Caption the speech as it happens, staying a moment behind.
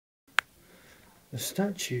The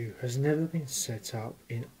statue has never been set up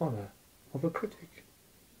in honour of a critic.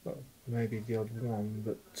 Well, maybe the odd one,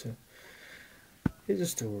 but here's a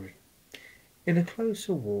story. In a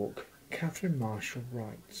closer walk, Catherine Marshall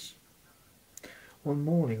writes, "One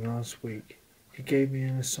morning last week, he gave me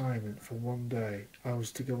an assignment for one day. I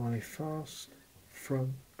was to go on a fast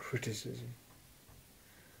from criticism.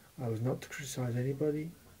 I was not to criticise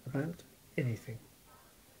anybody about anything.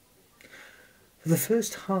 For the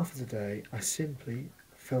first half of the day, I simply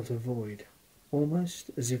felt a void, almost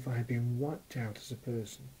as if I had been wiped out as a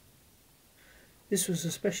person. This was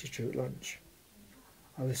especially true at lunch.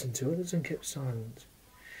 I listened to others and kept silent.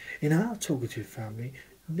 In our talkative family,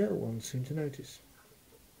 no one seemed to notice.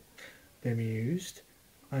 Bemused,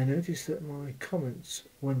 I noticed that my comments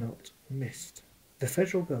were not missed. The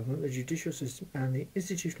federal government, the judicial system and the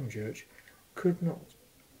institutional church could not,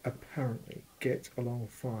 apparently, get along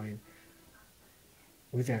fine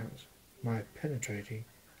without my penetrating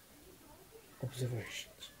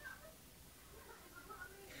observations.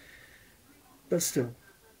 But still,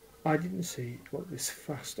 I didn't see what this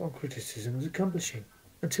fast on criticism was accomplishing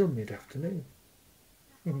until mid-afternoon.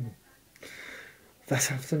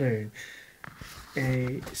 That afternoon,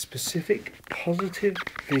 a specific positive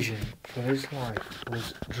vision for his life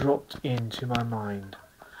was dropped into my mind,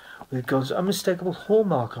 with God's unmistakable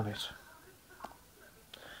hallmark on it.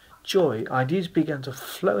 Joy, ideas began to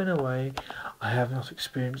flow in a way I have not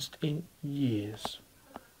experienced in years.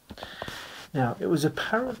 Now, it was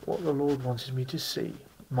apparent what the Lord wanted me to see.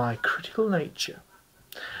 My critical nature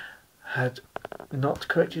had not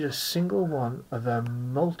corrected a single one of the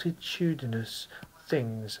multitudinous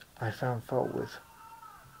things I found fault with.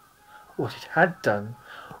 What it had done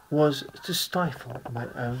was to stifle my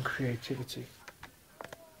own creativity.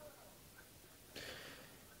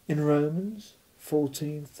 In Romans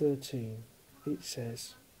 14:13 it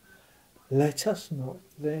says, "Let us not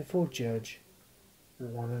therefore judge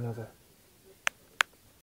one another."